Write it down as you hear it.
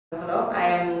Hello, I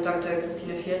am Dr.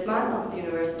 Viertmann of the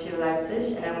University of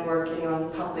Leipzig, and I'm working on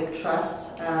public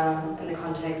trust in the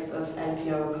context of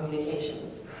NPO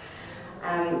communications.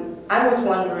 I was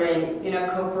wondering,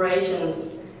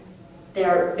 corporations,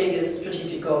 their biggest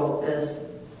strategic goal is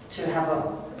to have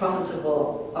a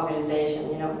profitable organization.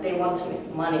 They want to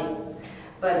make money.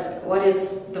 But what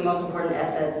is the most important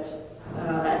asset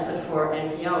for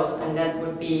NPOs? And that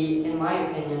would be, in my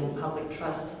opinion, public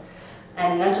trust.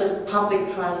 And not just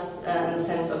public trust in the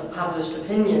sense of published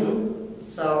opinion,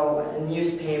 so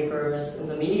newspapers and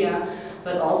the media,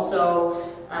 but also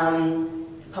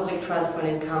public trust when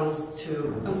it comes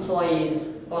to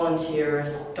employees,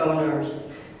 volunteers, donors.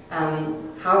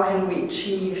 How can we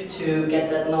achieve to get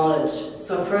that knowledge?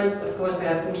 So first, of course, we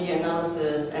have media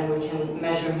analysis and we can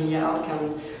measure media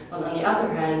outcomes, but on the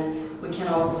other hand, we can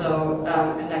also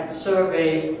conduct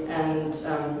surveys and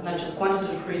not just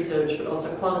quantitative research, but also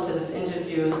qualitative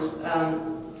interviews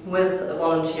with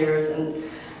volunteers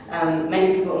and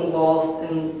many people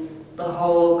involved in the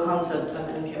whole concept of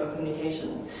NPO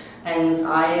communications. And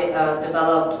I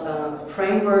developed a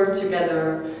framework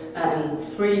together in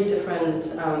 3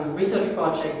 different research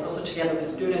projects, also together with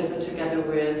students and together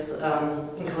with,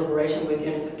 in collaboration with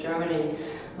UNICEF Germany,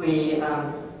 we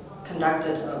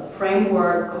conducted a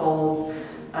framework called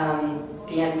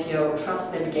the NPO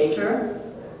Trust Navigator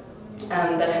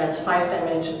that has 5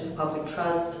 dimensions of public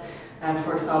trust.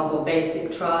 For example,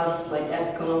 basic trust, like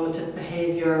ethical normative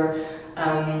behavior,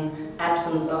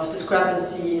 absence of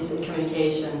discrepancies in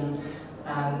communication,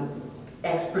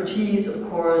 expertise, of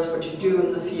course, what you do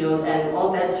in the field, and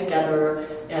all that together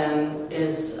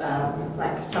is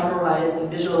like summarized and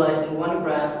visualized in one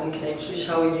graph and can actually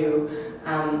show you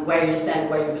where you stand,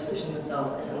 where you position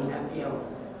yourself as an NPO.